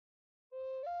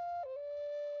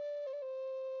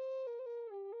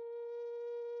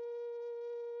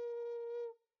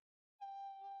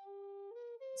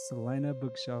Salina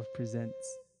Bookshelf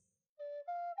presents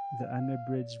the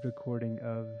unabridged recording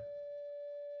of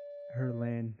Her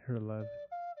Land, Her Love,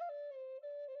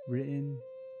 written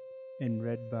and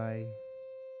read by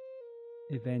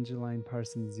Evangeline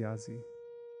Parsons Yazzie.